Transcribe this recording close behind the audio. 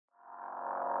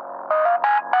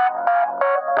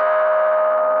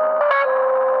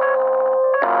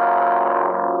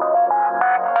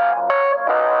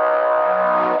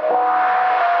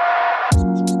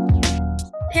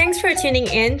for tuning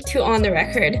in to On the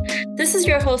Record. This is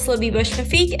your host Labiba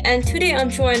Shafiq, and today I'm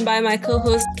joined by my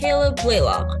co-host Caleb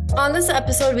Blaylock. On this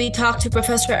episode, we talked to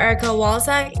Professor Erica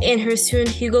Walczak and her student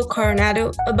Hugo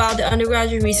Coronado about the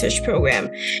undergraduate research program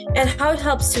and how it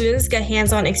helps students get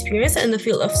hands-on experience in the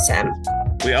field of STEM.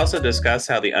 We also discuss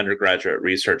how the undergraduate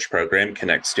research program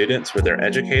connects students with their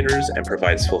educators and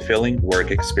provides fulfilling work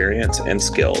experience and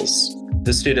skills.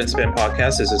 The Student Spin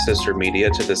podcast is a sister media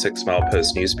to the 6 Mile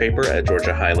Post newspaper at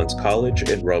Georgia Highlands College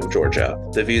in Rome, Georgia.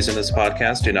 The views in this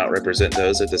podcast do not represent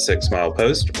those of the 6 Mile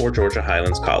Post or Georgia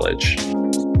Highlands College.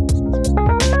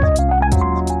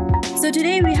 So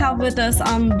today we have with us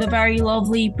the very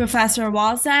lovely Professor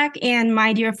Walczak and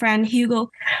my dear friend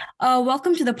Hugo.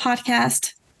 Welcome to the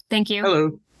podcast. Thank you.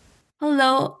 Hello.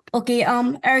 Hello. Okay,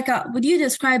 Erica, would you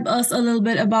describe us a little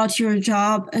bit about your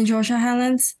job in Georgia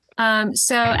Highlands?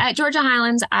 So at Georgia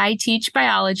Highlands, I teach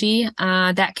biology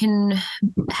that can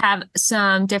have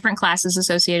some different classes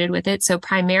associated with it. So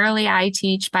primarily I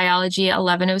teach biology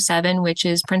 1107, which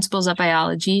is principles of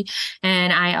biology.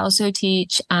 And I also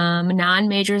teach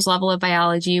non-majors level of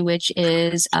biology, which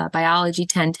is biology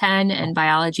 1010 and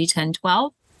biology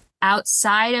 1012.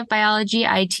 Outside of biology,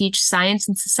 I teach science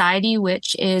and society,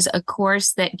 which is a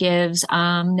course that gives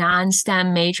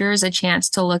non-STEM majors a chance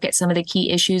to look at some of the key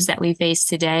issues that we face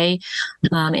today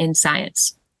in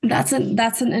science. That's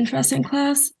an interesting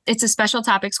class. It's a special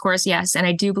topics course, yes, and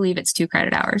I do believe it's 2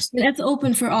 credit hours. It's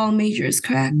open for all majors,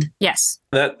 correct? Yes.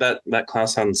 That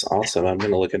class sounds awesome. I'm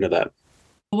going to look into that.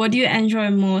 What do you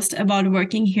enjoy most about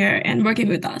working here and working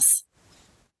with us?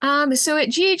 So at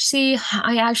GHC,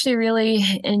 I actually really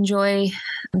enjoy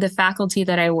the faculty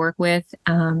that I work with,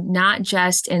 not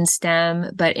just in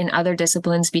STEM, but in other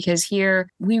disciplines, because here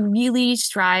we really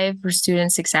strive for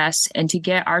student success and to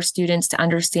get our students to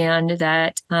understand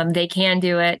that they can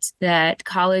do it, that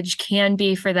college can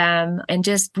be for them. And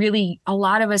just really, a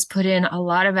lot of us put in a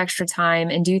lot of extra time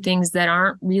and do things that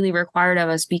aren't really required of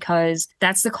us because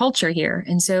that's the culture here.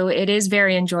 And so it is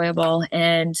very enjoyable.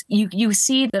 And you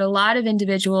see that a lot of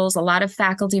individuals, a lot of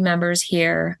faculty members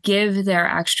here give their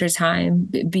extra time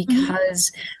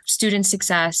because student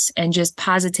success and just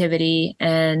positivity,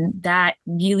 and that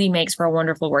really makes for a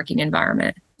wonderful working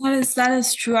environment. That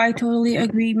is true. I totally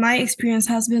agree. My experience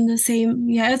has been the same.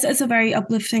 Yeah, it's a very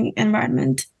uplifting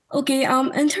environment. Okay,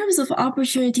 in terms of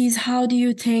opportunities, how do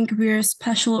you think we're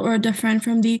special or different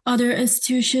from the other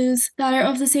institutions that are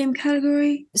of the same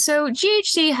category? So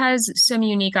GHC has some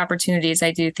unique opportunities,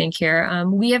 I do think, here.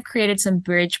 We have created some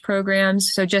bridge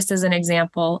programs. So just as an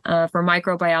example, for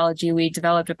microbiology, we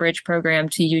developed a bridge program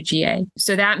to UGA.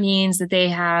 So that means that they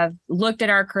have looked at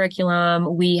our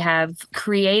curriculum. We have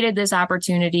created this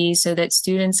opportunity so that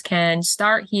students can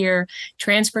start here,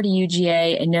 transfer to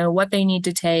UGA, and know what they need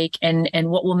to take and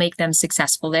what will make them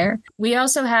successful there. We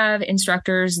also have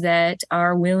instructors that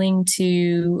are willing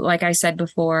to, like I said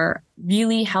before,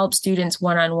 really help students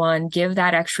one-on-one, give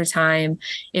that extra time.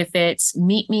 If it's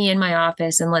meet me in my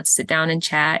office and let's sit down and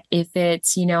chat. If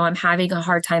it's, I'm having a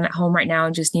hard time at home right now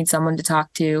and just need someone to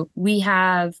talk to. We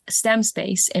have STEM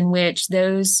space in which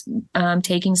those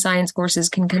taking science courses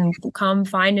can come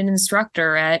find an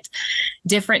instructor at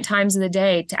different times of the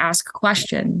day to ask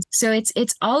questions. So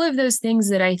it's all of those things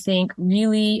that I think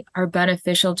really are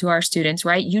beneficial to our students,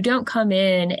 right? You don't come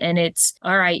in and it's,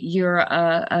 all right, you're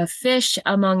a fish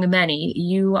among the many.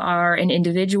 You are an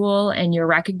individual and you're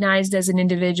recognized as an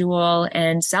individual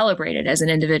and celebrated as an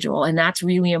individual. And that's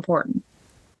really important.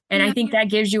 And I think that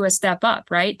gives you a step up,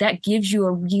 right? That gives you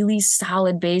a really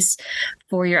solid base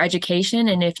for your education.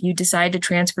 And if you decide to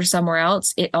transfer somewhere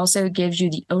else, it also gives you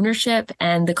the ownership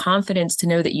and the confidence to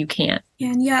know that you can.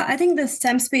 Yeah, I think the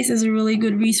STEM space is a really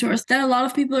good resource that a lot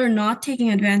of people are not taking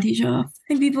advantage of. I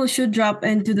think people should drop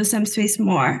into the STEM space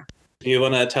more. Do you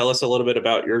want to tell us a little bit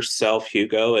about yourself,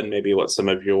 Hugo, and maybe what some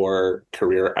of your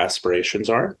career aspirations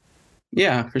are?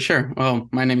 Yeah, for sure. Well,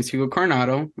 my name is Hugo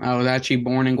Coronado. I was actually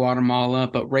born in Guatemala,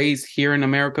 but raised here in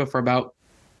America for about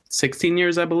 16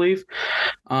 years, I believe.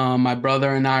 My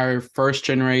brother and I are first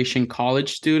generation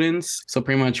college students. So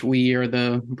pretty much we are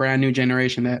the brand new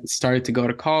generation that started to go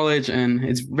to college. And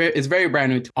it's very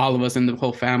brand new to all of us in the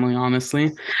whole family,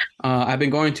 honestly. I've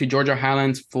been going to Georgia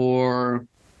Highlands for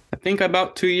I think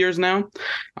about 2 years now.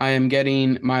 I am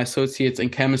getting my associates in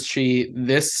chemistry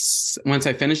once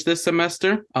I finish this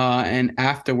semester. And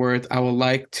afterwards, I would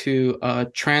like to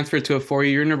transfer to a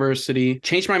 4-year university,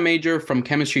 change my major from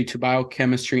chemistry to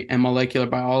biochemistry and molecular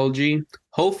biology.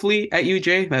 Hopefully at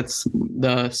UJ, that's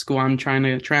the school I'm trying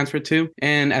to transfer to,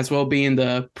 and as well be in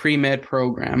the pre-med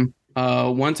program.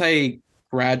 Once I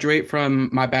graduate from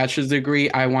my bachelor's degree,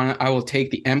 I will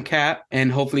take the MCAT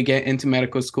and hopefully get into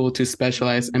medical school to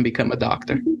specialize and become a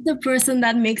doctor. The person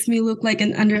that makes me look like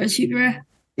an underachiever.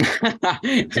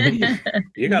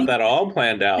 You got that all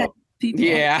planned out.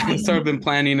 Yeah, I've sort of been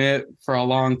planning it for a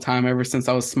long time. Ever since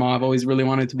I was small, I've always really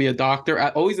wanted to be a doctor.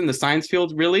 Always in the science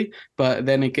field, really, but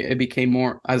then it became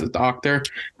more as a doctor.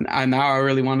 And now I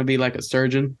really want to be like a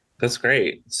surgeon. That's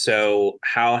great. So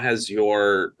how has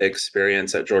your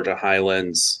experience at Georgia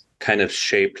Highlands kind of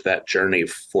shaped that journey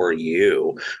for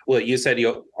you? Well, you said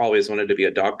you always wanted to be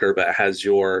a doctor, but has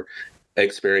your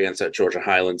experience at Georgia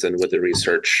Highlands and with the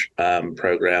research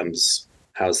programs,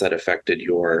 how's that affected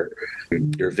your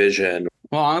vision?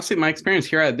 Well, honestly, my experience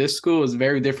here at this school is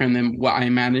very different than what I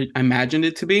imagined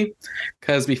it to be.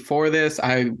 Because before this,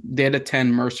 I did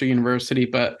attend Mercer University,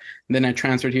 but then I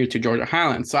transferred here to Georgia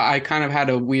Highlands. So I kind of had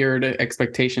a weird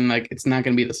expectation, like it's not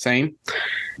going to be the same.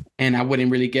 And I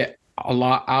wouldn't really get a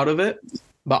lot out of it.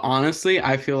 But honestly,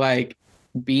 I feel like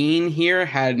being here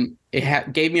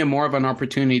gave me more of an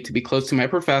opportunity to be close to my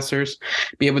professors,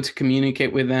 be able to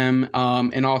communicate with them,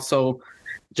 and also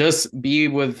just be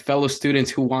with fellow students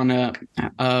who want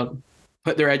to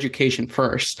put their education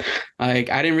first. Like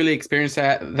I didn't really experience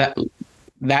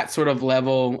that sort of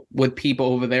level with people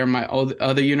over there in my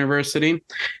other university.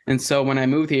 And so when I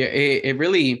moved here, it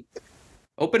really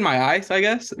opened my eyes, I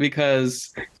guess,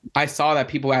 because I saw that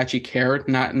people actually cared,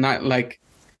 not like,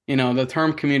 the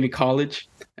term community college,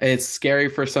 it's scary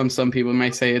for some people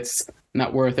might say it's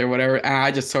not worth it or whatever. And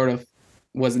I just sort of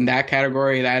was in that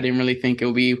category that I didn't really think it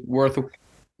would be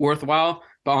worthwhile.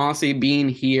 But honestly, being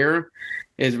here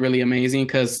is really amazing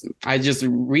because I just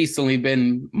recently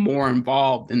been more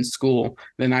involved in school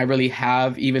than I really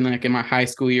have, even like in my high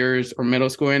school years or middle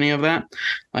school, any of that.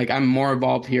 Like I'm more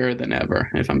involved here than ever,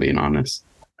 if I'm being honest.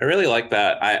 I really like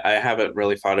that. I haven't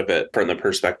really thought of it from the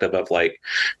perspective of like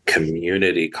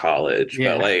community college,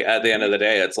 but like at the end of the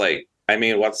day, it's like, I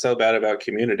mean, what's so bad about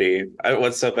community?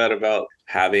 What's so bad about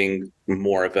having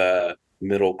more of a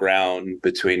middle ground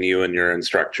between you and your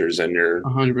instructors and your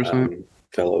 100%.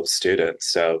 Fellow students?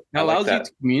 So it allows you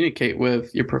to communicate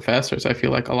with your professors. I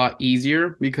feel like a lot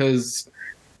easier because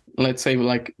let's say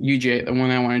like UGA, the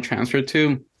one I want to transfer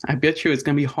to, I bet you it's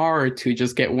going to be hard to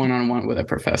just get one-on-one with a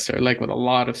professor. Like with a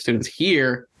lot of students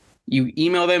here, you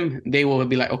email them, they will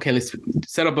be like, okay, let's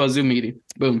set up a Zoom meeting.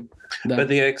 Boom. Done. But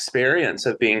the experience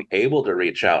of being able to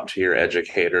reach out to your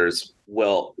educators,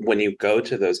 well, when you go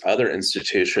to those other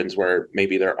institutions where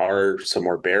maybe there are some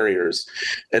more barriers,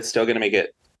 it's still going to make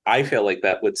it, I feel like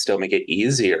that would still make it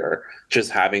easier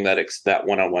just having that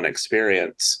one-on-one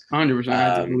experience. 100%.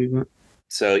 I believe that.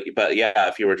 So, but yeah,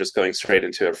 if you were just going straight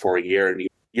into a 4-year and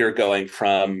you're going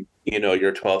from,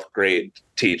 your 12th grade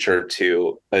teacher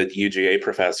to a UGA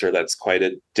professor, that's quite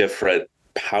a different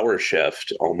power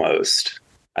shift almost.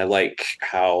 I like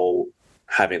how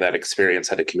having that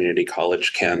experience at a community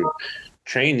college can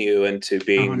train you into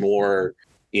being more,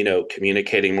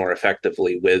 communicating more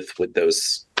effectively with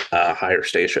those higher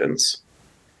stations.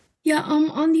 Yeah,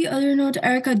 on the other note,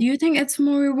 Erica, do you think it's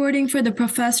more rewarding for the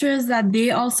professors that they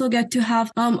also get to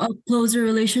have a closer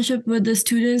relationship with the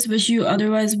students, which you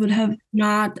otherwise would have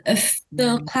not if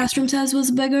the classroom size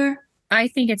was bigger? I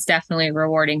think it's definitely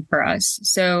rewarding for us.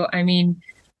 So, I mean,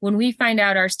 when we find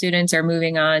out our students are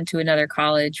moving on to another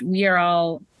college, we are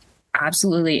all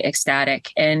absolutely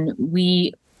ecstatic. And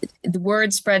the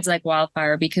word spreads like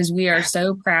wildfire because we are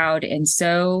so proud and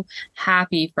so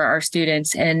happy for our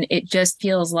students. And it just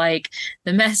feels like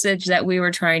the message that we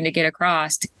were trying to get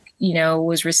across,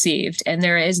 was received. And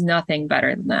there is nothing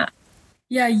better than that.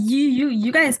 Yeah,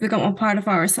 you guys become a part of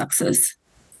our success.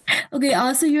 Okay,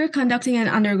 also you're conducting an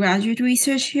undergraduate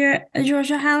research here at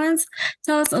Georgia Highlands.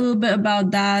 Tell us a little bit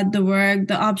about that, the work,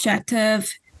 the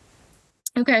objective.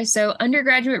 Okay, so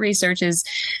undergraduate research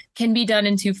can be done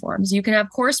in two forms. You can have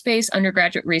course-based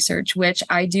undergraduate research, which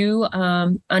I do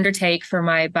undertake for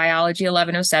my Biology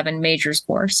 1107 majors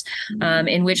course,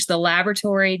 in which the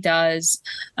laboratory does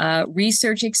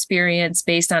research experience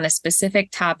based on a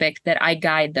specific topic that I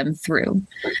guide them through.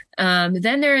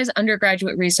 Then there is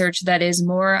undergraduate research that is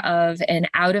more of an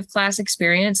out-of-class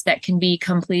experience that can be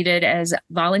completed as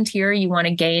volunteer. You want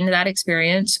to gain that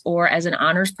experience, or as an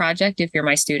honors project if you're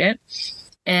my student.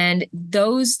 And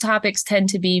those topics tend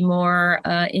to be more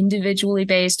individually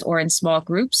based or in small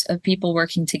groups of people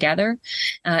working together.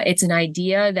 It's an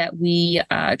idea that we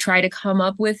try to come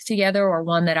up with together, or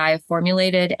one that I have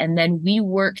formulated, and then we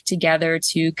work together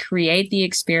to create the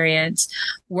experience,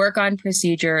 work on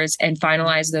procedures, and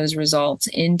finalize those results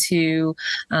into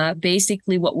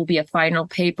basically what will be a final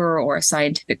paper or a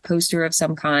scientific poster of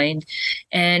some kind.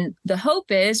 And the hope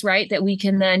is, right, that we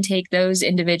can then take those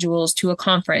individuals to a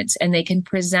conference and they can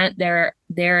present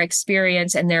their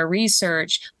experience and their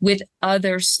research with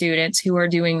other students who are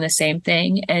doing the same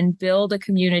thing, and build a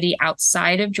community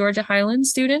outside of Georgia Highlands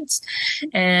students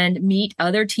and meet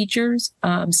other teachers,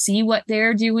 see what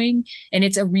they're doing. And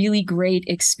it's a really great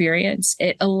experience.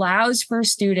 It allows for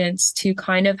students to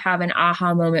kind of have an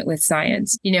aha moment with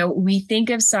science. You know, we think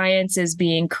of science as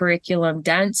being curriculum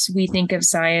dense. We think of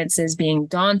science as being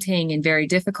daunting and very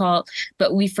difficult,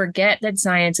 but we forget that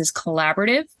science is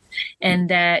collaborative and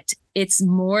that it's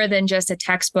more than just a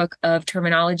textbook of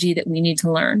terminology that we need to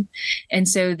learn. And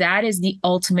so that is the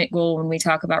ultimate goal when we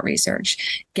talk about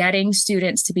research, getting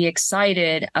students to be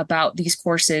excited about these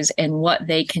courses and what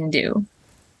they can do.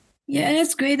 Yeah, and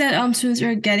it's great that students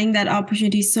are getting that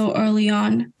opportunity so early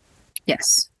on.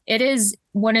 Yes, it is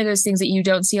one of those things that you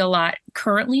don't see a lot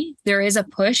currently. There is a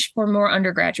push for more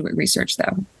undergraduate research,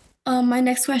 though. My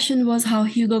next question was how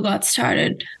Hugo got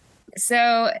started.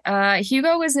 So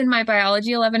Hugo was in my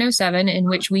biology 1107, in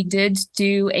which we did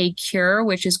do a CURE,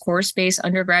 which is course-based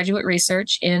undergraduate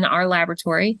research in our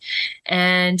laboratory.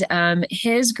 And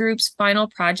his group's final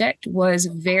project was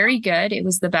very good. It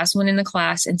was the best one in the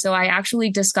class. And so I actually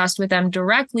discussed with them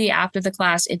directly after the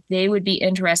class if they would be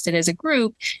interested as a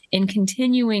group in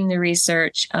continuing the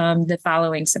research the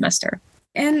following semester.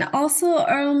 And also,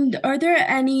 are there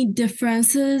any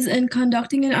differences in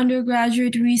conducting an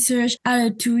undergraduate research at a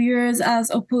 2 years as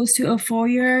opposed to a 4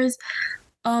 years?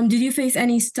 Did you face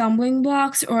any stumbling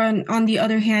blocks, or on the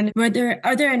other hand, are there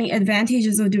any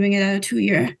advantages of doing it at a 2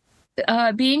 year?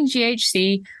 Being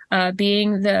GHC,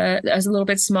 being as a little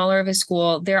bit smaller of a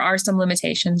school, there are some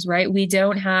limitations, right? We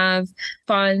don't have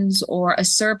funds or a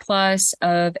surplus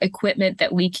of equipment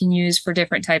that we can use for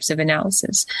different types of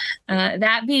analysis.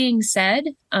 That being said,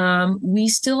 we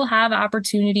still have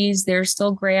opportunities. There are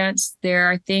still grants. There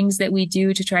are things that we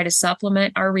do to try to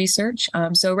supplement our research.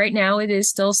 So right now it is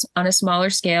still on a smaller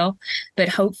scale, but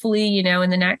hopefully, you know, in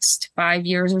the next 5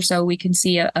 years or so, we can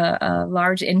see a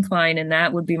large incline, and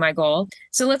that would be my goal.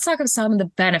 So let's talk about some of the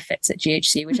benefits at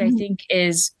GHC, which I think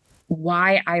is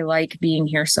why I like being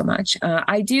here so much.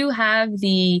 I do have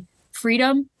the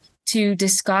freedom to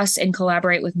discuss and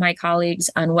collaborate with my colleagues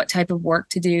on what type of work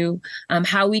to do,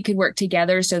 how we could work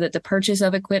together so that the purchase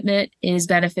of equipment is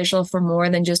beneficial for more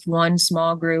than just one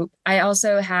small group. I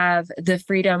also have the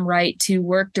freedom, right, to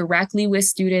work directly with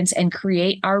students and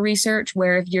create our research,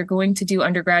 where if you're going to do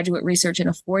undergraduate research in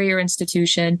a 4-year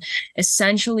institution,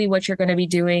 essentially what you're going to be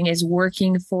doing is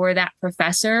working for that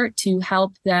professor to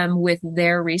help them with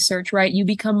their research, right? You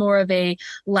become more of a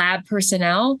lab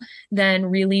personnel than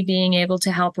really being able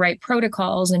to help write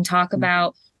protocols and talk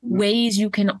about ways you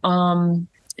can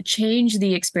change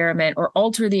the experiment or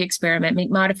alter the experiment, make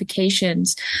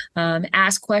modifications,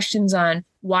 ask questions on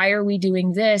why are we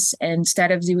doing this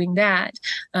instead of doing that.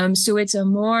 So it's a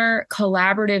more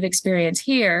collaborative experience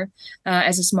here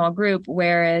as a small group,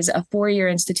 whereas a 4-year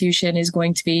institution is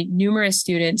going to be numerous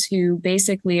students who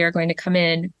basically are going to come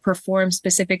in, perform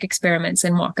specific experiments,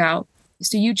 and walk out.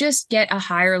 So you just get a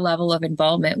higher level of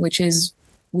involvement, which is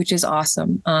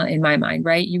awesome in my mind,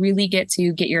 right? You really get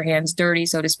to get your hands dirty,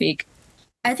 so to speak.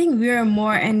 I think we're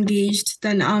more engaged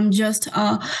than just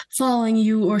following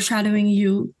you or shadowing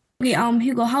you. Okay,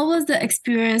 Hugo, how was the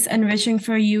experience enriching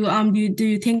for you? Do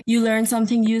you think you learned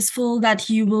something useful that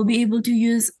you will be able to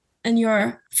use in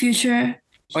your future?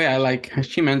 Oh yeah, like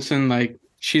she mentioned, like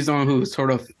she's the one who sort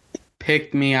of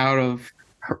picked me out of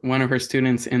one of her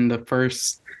students in the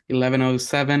first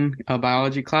 1107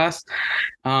 biology class.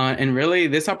 And really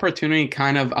this opportunity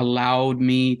kind of allowed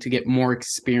me to get more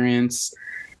experience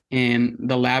in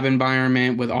the lab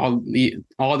environment with all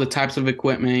the types of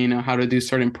equipment, you know, how to do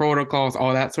certain protocols,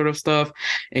 all that sort of stuff.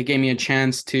 It gave me a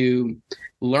chance to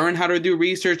learn how to do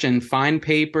research and find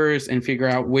papers and figure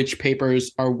out which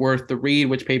papers are worth the read,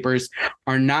 which papers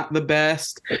are not the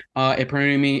best. It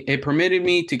permitted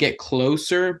me to get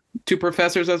closer to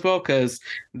professors as well, because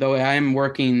though I am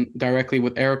working directly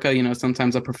with Erica, you know,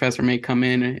 sometimes a professor may come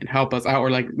in and help us out or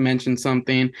like mention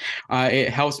something. It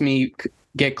helps me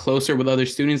get closer with other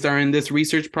students that are in this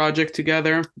research project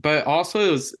together. But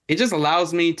also it just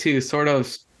allows me to sort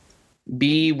of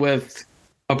be with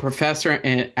a professor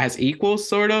as equals,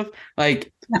 sort of.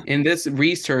 Like in this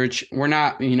research, we're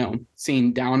not,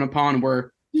 seen down upon.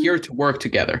 We're here to work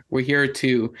together. We're here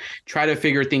to try to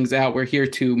figure things out. We're here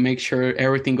to make sure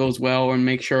everything goes well and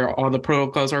make sure all the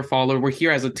protocols are followed. We're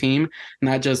here as a team,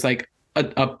 not just like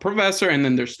a professor and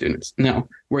then their students. No,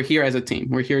 we're here as a team.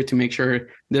 We're here to make sure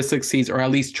this succeeds, or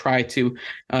at least try to,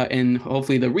 and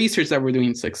hopefully the research that we're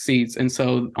doing succeeds. And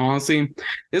so honestly,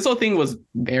 this whole thing was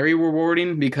very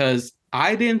rewarding because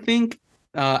I didn't think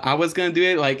I was going to do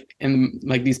it like in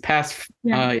like these past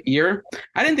year.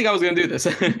 I didn't think I was going to do this.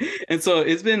 And so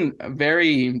it's been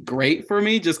very great for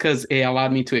me just because it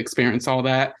allowed me to experience all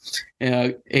that.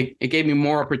 It gave me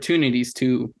more opportunities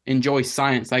to enjoy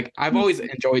science. Like I've always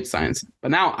enjoyed science,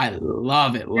 but now I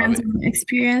love it.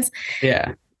 Experience.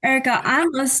 Yeah. Erica,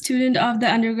 I'm a student of the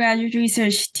undergraduate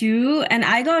research too, and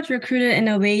I got recruited in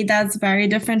a way that's very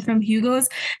different from Hugo's.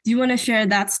 Do you want to share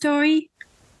that story?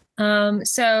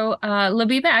 So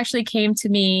Labiba actually came to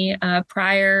me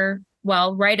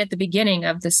right at the beginning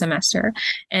of the semester,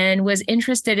 and was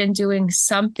interested in doing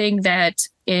something that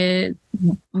is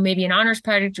maybe an honors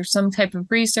project or some type of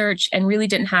research, and really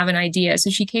didn't have an idea. So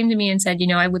she came to me and said,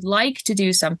 I would like to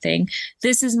do something.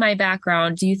 This is my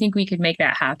background. Do you think we could make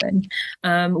that happen?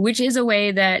 Which is a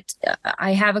way that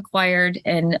I have acquired,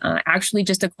 and actually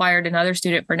just acquired another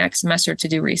student for next semester to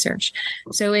do research.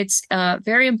 So it's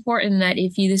very important that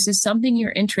if this is something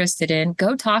you're interested in,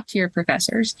 go talk to your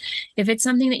professors. If it's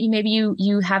something that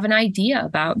you have an idea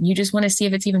about, you just want to see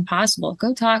if it's even possible,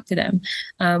 go talk to them.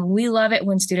 We love it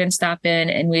when students stop in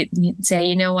and we say,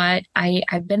 you know what,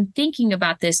 I've been thinking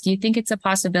about this. Do you think it's a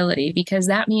possibility? Because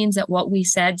that means that what we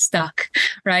said stuck,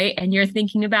 right? And you're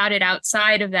thinking about it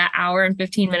outside of that hour and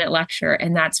 15-minute lecture.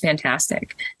 And that's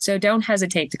fantastic. So don't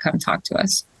hesitate to come talk to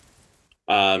us.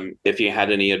 If you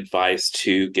had any advice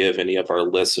to give any of our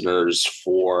listeners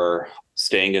for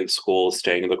staying in school,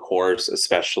 staying in the course,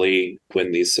 especially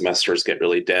when these semesters get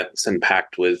really dense and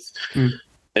packed with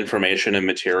information and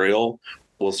material,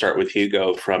 we'll start with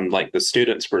Hugo from like the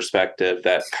student's perspective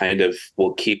that kind of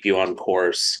will keep you on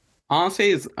course.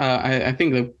 Honestly, I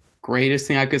think the greatest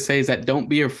thing I could say is that don't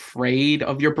be afraid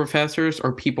of your professors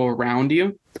or people around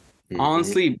you.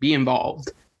 Honestly, be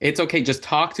involved. It's okay. Just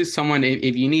talk to someone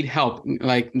if you need help.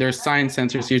 Like there's science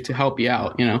centers here to help you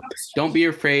out. Don't be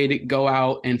afraid. Go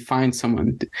out and find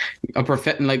someone.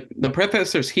 Like the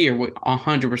professors here will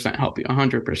 100% help you.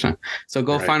 100%. So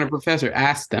go find a professor.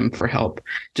 Ask them for help.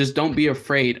 Just don't be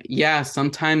afraid. Yeah,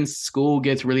 sometimes school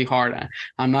gets really hard.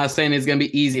 I'm not saying it's gonna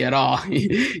be easy at all.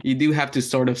 You do have to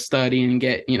sort of study and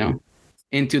get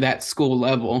into that school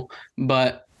level.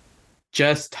 But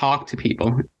just talk to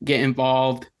people. Get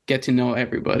involved. Get to know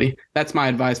everybody. That's my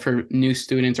advice for new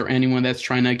students or anyone that's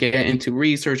trying to get into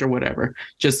research or whatever.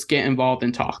 Just get involved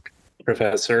and talk.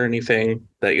 Professor, anything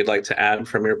that you'd like to add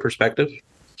from your perspective?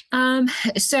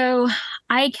 So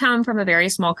I come from a very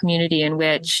small community in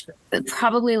which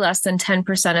probably less than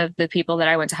 10% of the people that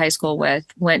I went to high school with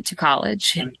went to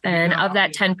college. And of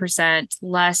that 10%,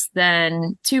 less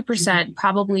than 2%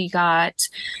 probably got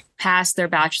past their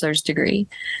bachelor's degree.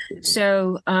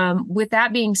 So with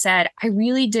that being said, I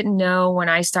really didn't know when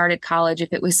I started college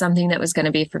if it was something that was going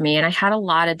to be for me. And I had a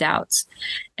lot of doubts.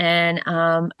 And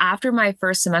after my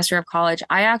first semester of college,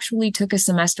 I actually took a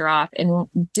semester off and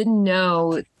didn't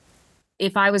know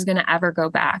if I was going to ever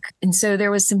go back. And so there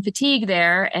was some fatigue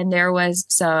there, and there was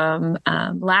some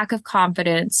lack of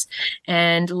confidence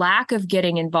and lack of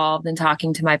getting involved and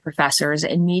talking to my professors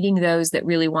and meeting those that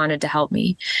really wanted to help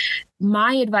me.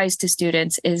 My advice to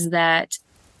students is that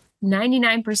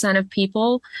 99% of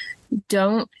people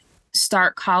don't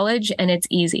start college and it's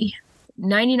easy.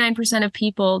 99% of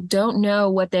people don't know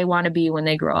what they want to be when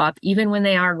they grow up, even when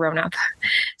they are grown up.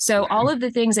 So all of the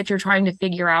things that you're trying to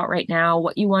figure out right now,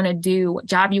 what you want to do, what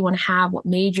job you want to have, what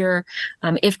major,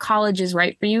 if college is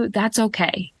right for you, that's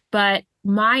okay. But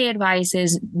my advice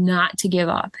is not to give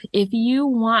up. If you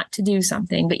want to do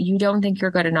something, but you don't think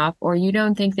you're good enough, or you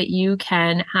don't think that you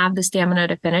can have the stamina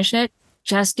to finish it,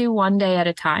 just do one day at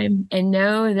a time, and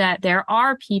know that there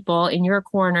are people in your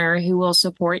corner who will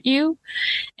support you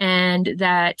and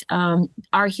that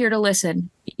are here to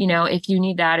listen, if you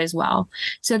need that as well.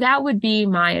 So that would be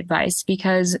my advice,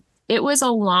 because it was a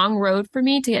long road for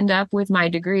me to end up with my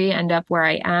degree, end up where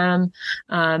I am.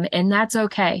 And that's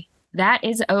okay. That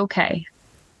is okay.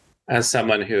 As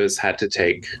someone who has had to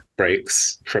take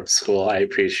breaks from school, I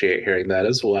appreciate hearing that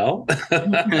as well.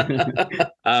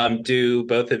 Do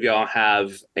both of y'all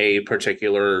have a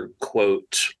particular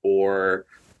quote or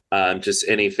just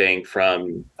anything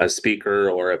from a speaker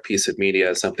or a piece of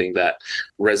media, something that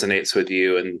resonates with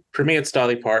you? And for me, it's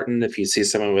Dolly Parton. If you see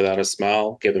someone without a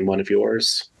smile, give them one of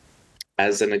yours.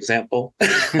 as an example?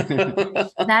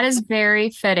 That is very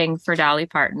fitting for Dolly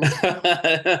Parton.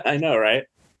 I know, right?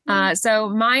 So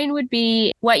mine would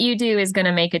be, what you do is going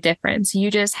to make a difference.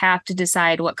 You just have to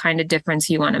decide what kind of difference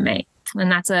you want to make. And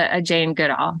that's a Jane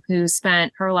Goodall, who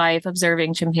spent her life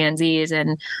observing chimpanzees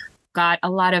and got a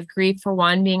lot of grief for,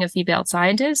 one, being a female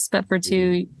scientist, but for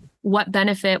two, what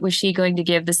benefit was she going to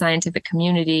give the scientific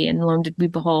community? And lo and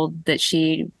behold, that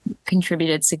she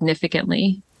contributed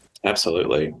significantly.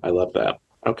 Absolutely. I love that.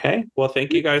 Okay. Well,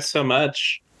 thank you guys so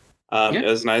much. It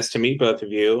was nice to meet both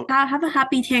of you. Have a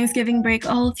happy Thanksgiving break,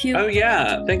 all of you. Oh,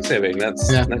 yeah. Thanksgiving. That's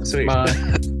next week.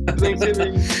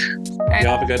 Thanksgiving.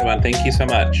 Y'all have a good one. Thank you so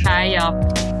much. Bye, y'all.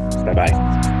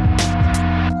 Bye-bye.